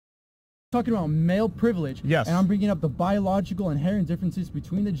talking about male privilege. Yes. And I'm bringing up the biological inherent differences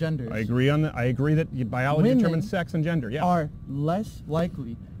between the genders. I agree on that. I agree that biology determines sex and gender. Yeah. Are less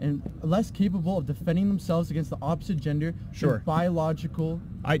likely and less capable of defending themselves against the opposite gender. Sure. Than biological.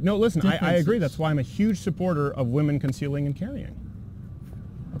 No, listen. I agree. That's why I'm a huge supporter of women concealing and carrying.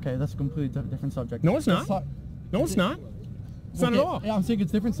 Okay, that's a completely different subject. No, it's not. No, it's not. It's not at all. Yeah, I'm saying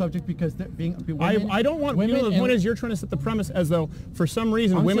it's a different subject because women, I don't want women. The point is, you're trying to set the premise as though for some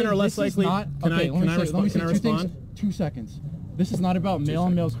reason women are less likely. Can I respond? 2 seconds. This is not about male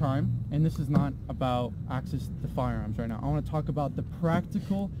on male crime, and this is not about access to firearms right now. I want to talk about the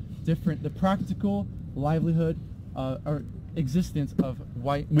practical livelihood or existence of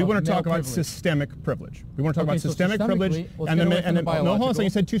white. We want to talk about systemic privilege. We want to talk about systemic privilege, and then no, hold on a second. You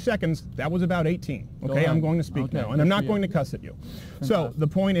said 2 seconds. That was about 18. Okay, I'm going to speak now, and I'm not going to cuss at you. So the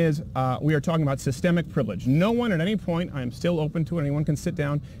point is, we are talking about systemic privilege. No one at any point, I am still open to it, anyone can sit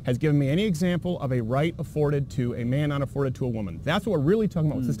down, has given me any example of a right afforded to a man not afforded to a woman. That's what we're really talking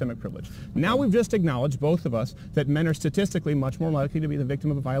about with systemic privilege. Now we've just acknowledged, both of us, that men are statistically much more likely to be the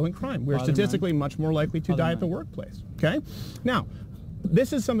victim of a violent crime. We're statistically much more likely to die at the workplace. Okay? Now,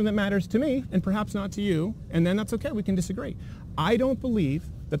 this is something that matters to me and perhaps not to you, and then that's okay, we can disagree. I don't believe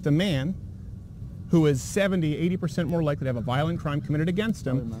that the man who is 70, 80% more likely to have a violent crime committed against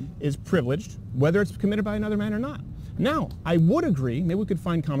him is privileged, whether it's committed by another man or not. Now, I would agree, maybe we could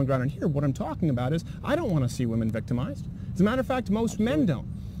find common ground in here. What I'm talking about is I don't want to see women victimized. As a matter of fact, most men don't.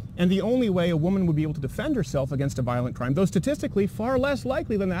 And the only way a woman would be able to defend herself against a violent crime, though statistically far less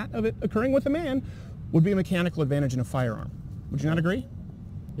likely than that of it occurring with a man, would be a mechanical advantage in a firearm. Would you not agree?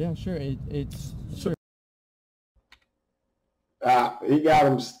 Yeah, sure. It's sure. He got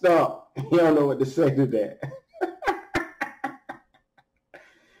him stumped. He don't know what to say to that.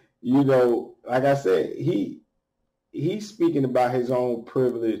 You know, like I said, he's speaking about his own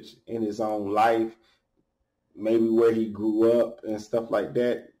privilege in his own life, maybe where he grew up and stuff like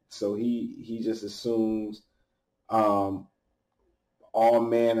that. So he just assumes all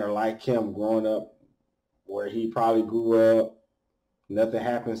men are like him growing up where he probably grew up. Nothing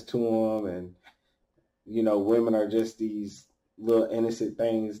happens to him, and you know, women are just these little innocent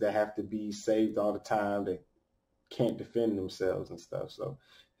things that have to be saved all the time, that can't defend themselves and stuff. So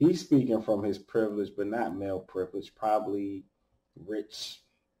he's speaking from his privilege, but not male privilege, probably rich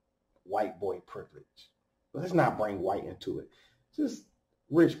white boy privilege. But let's not bring white into it. Just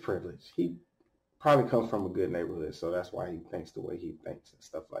rich privilege. He probably comes from a good neighborhood, so that's why he thinks the way he thinks and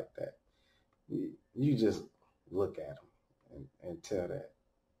stuff like that. You just look at him and tell that,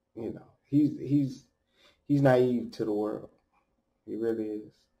 you know, he's naive to the world. He really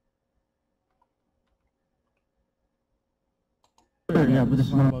is. Yeah, but this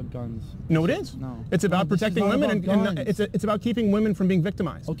is not about guns. No, it is. No, it's about protecting women, and it's about keeping women from being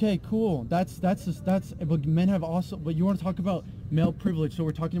victimized. Okay, cool. That's. But men have also. But you want to talk about male privilege, so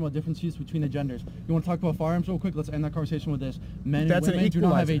we're talking about differences between the genders. You want to talk about firearms real quick? Let's end that conversation with this. Men and women do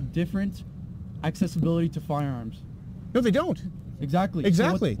not have a different accessibility to firearms. No, they don't. Exactly.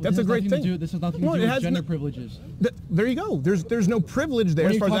 Exactly. So that's a great thing. This has nothing to do with gender privileges. There you go. There's no privilege there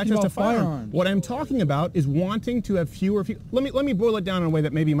as far as access to firearms. What I'm talking about is wanting to have fewer. Let me boil it down in a way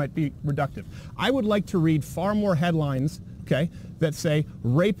that maybe might be reductive. I would like to read far more headlines, okay, that say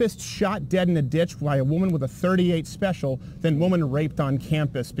rapist shot dead in a ditch by a woman with a .38 special than woman raped on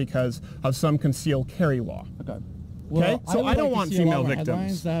campus because of some concealed carry law. Okay. Okay, well, so I don't want female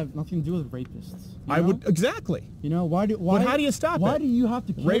victims. That have nothing to do with rapists. I would exactly. You know why? But how do you stop it? Why do you have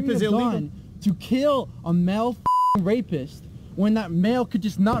to carry a gun to kill a male rapist when that male could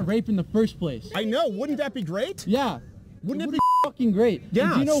just not rape in the first place? I know. Wouldn't that be great? Yeah. Wouldn't it be fucking great?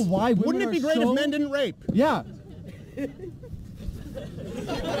 Yeah. Do you know why? Wouldn't it be great if men didn't rape? Yeah.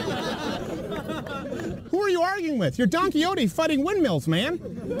 Who are you arguing with? You're Don Quixote fighting windmills, man.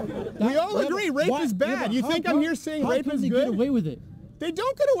 We all agree rape is bad. You think I'm here saying rape is good? How can they get away with it? They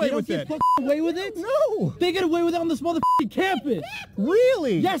don't get away with it. They don't get away with it? No. They get away with it on this motherfucking campus.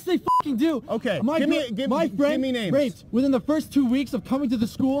 Really? Yes, they fucking do. Okay. My friend me names. raped within the first 2 weeks of coming to the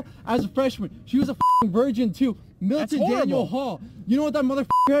school as a freshman. She was a fucking virgin too. Milton Daniel Hall. You know what that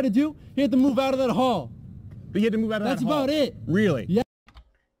motherfucker had to do? He had to move out of that hall. But he had to move out of that hall. That's about it. Really? Yeah.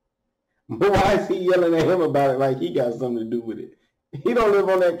 But why is he yelling at him about it like he got something to do with it? He don't live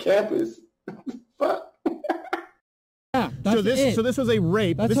on that campus. Fuck. Yeah, that's so this was a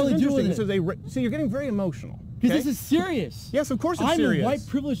rape. That's this how is they do interesting. it. This is a so you're getting very emotional. Because this is serious. Yes, of course it's serious. I'm a white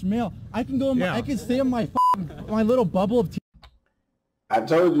privileged male. I can go. I can stay in my little bubble of. I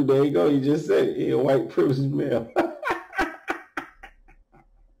told you. There you go. You just said it. You're a white privileged male.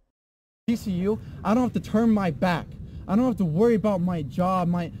 TCU. I don't have to turn my back. I don't have to worry about my job,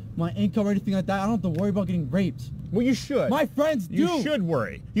 my income, or anything like that. I don't have to worry about getting raped. Well, you should. My friends do. You should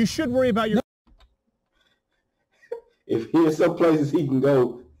worry. You should worry about your... If he has some places he can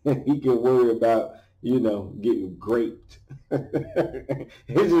go, he can worry about, you know, getting raped.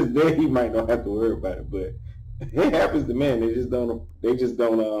 It's just that he might not have to worry about it, but it happens to men. They just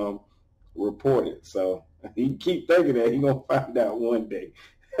don't report it. So he keep thinking that he gonna find out one day.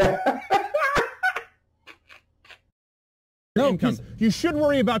 No, income. You should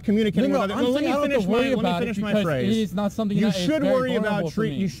worry about communicating with others. Let me finish my phrase. It is not something you should worry about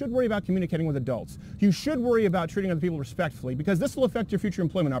You should worry about communicating with adults. You should worry about treating other people respectfully, because this will affect your future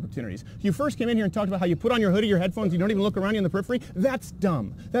employment opportunities. You first came in here and talked about how you put on your hoodie, your headphones, you don't even look around you in the periphery. That's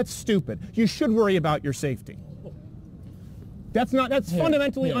dumb. That's stupid. You should worry about your safety. That's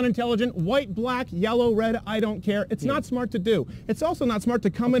fundamentally unintelligent. White, black, yellow, red, I don't care. It's not smart to do. It's also not smart to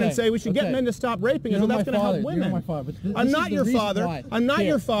come in and say we should get men to stop raping, so that's going to help women. I'm not your father. I'm not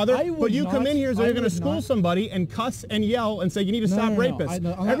your father, but you come in here so you're going to school somebody and cuss and yell and say you need to stop rapists.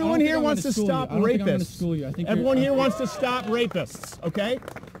 Everyone here wants to stop rapists. Everyone here wants to stop rapists, okay?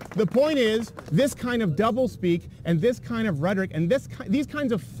 The point is, this kind of doublespeak and this kind of rhetoric and these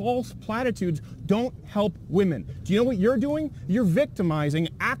kinds of false platitudes don't help women. Do you know what you're doing? You're victimizing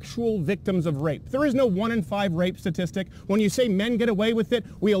actual victims of rape. There is no 1 in 5 rape statistic. When you say men get away with it,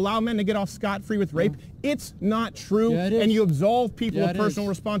 we allow men to get off scot-free with rape, it's not true, and you absolve people of personal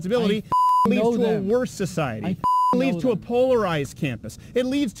responsibility. It leads to a worse society. It leads to a polarized campus. It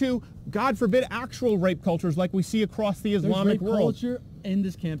leads to, God forbid, actual rape cultures like we see across the Islamic world. There's rape culture in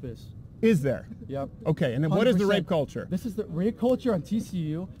this campus. Is there? Yep. Okay, and then what is the rape culture? This is the rape culture on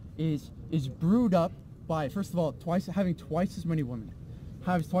TCU is brewed up by, first of all, having twice as many women.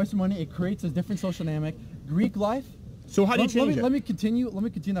 Has twice as many. It creates a different social dynamic. Greek life. So how do you change it? Let me continue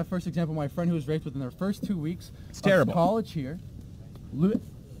that first example. My friend who was raped within their first 2 weeks of college here,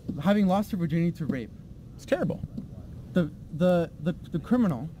 having lost her virginity to rape. It's terrible. The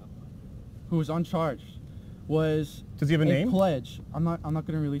criminal who was uncharged was Does he have a name? Pledge. I'm not going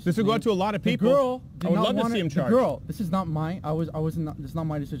to release. This would go out to a lot of people. The girl I would love to see him charged. The girl. This is not mine. This is not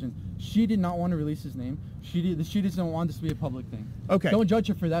my decision. She did not want to release his name. She doesn't want this to be a public thing. Okay. Don't judge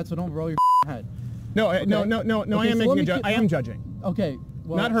her for that. So don't roll your head. No, okay. no. Okay, I am judging. Okay.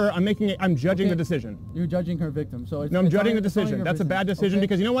 Well, not her. I'm judging the decision. You're judging her victim. So I'm judging the decision. That's a bad decision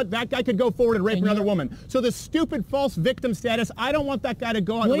because you know what? That guy could go forward and rape another woman. So the stupid false victim status, I don't want that guy to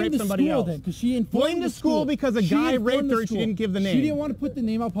go out and rape somebody else. Blame the school because a guy raped her and she didn't give the name. She didn't want to put the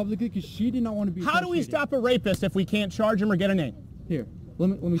name out publicly because she did not want to be. How do we stop a rapist if we can't charge him or get a name? Here, let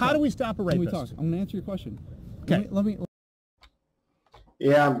me. How do we stop a rapist? Let me talk. I'm going to answer your question. Okay. Let me.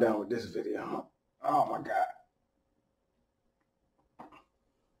 Yeah, I'm done with this video. Oh my God.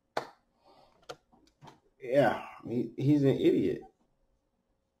 Yeah, he's an idiot.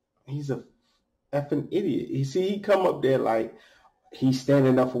 He's a effing idiot. You see, he come up there like he's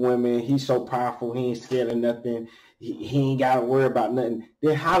standing up for women. He's so powerful. He ain't scared of nothing. He ain't got to worry about nothing.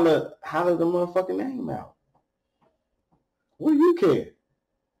 Then holler the motherfucking name out. What do you care?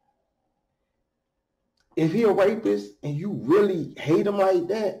 If he a rapist and you really hate him like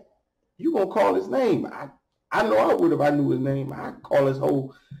that, you gonna call his name. I know I would if I knew his name. I call his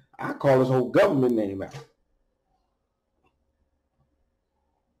whole government name out.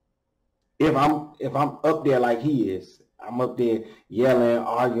 If I'm up there like he is, I'm up there yelling,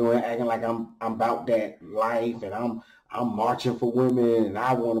 arguing, acting like I'm about that life and I'm marching for women and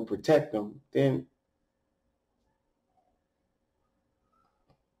I want to protect them, then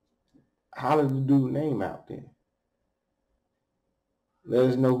holler the dude's name out then. Let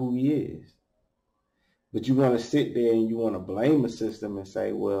us know who he is. But you want to sit there and you want to blame the system and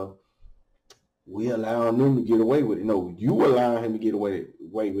say, well, we allowing them to get away with it. No, you allowing him to get away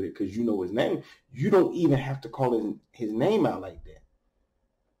with it because you know his name. You don't even have to call his name out like that.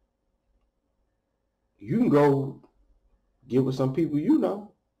 You can go get with some people you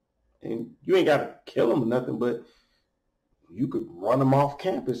know, and you ain't got to kill them or nothing, but you could run them off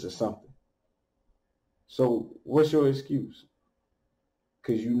campus or something. So what's your excuse?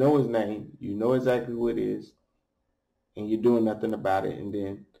 Because you know his name, you know exactly who it is, and you're doing nothing about it, and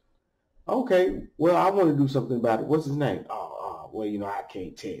then okay, well, I want to do something about it. What's his name? Oh, well, you know, I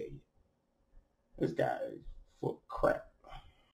can't tell you. This guy is full of crap.